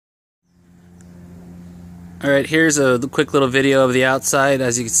Alright, here's a quick little video of the outside.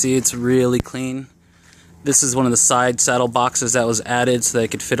 As you can see, it's really clean. This is one of the side saddle boxes that was added so that it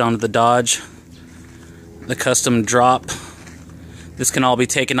could fit onto the Dodge. The custom drop. This can all be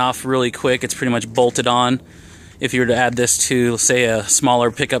taken off really quick. It's pretty much bolted on. If you were to add this to, say, a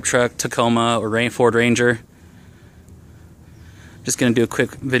smaller pickup truck, Tacoma or Ford Ranger. Just going to do a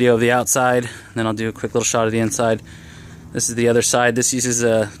quick video of the outside, then I'll do a quick little shot of the inside. This is the other side. This uses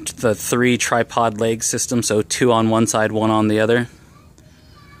the 3 tripod leg system, so 2 on one side, 1 on the other.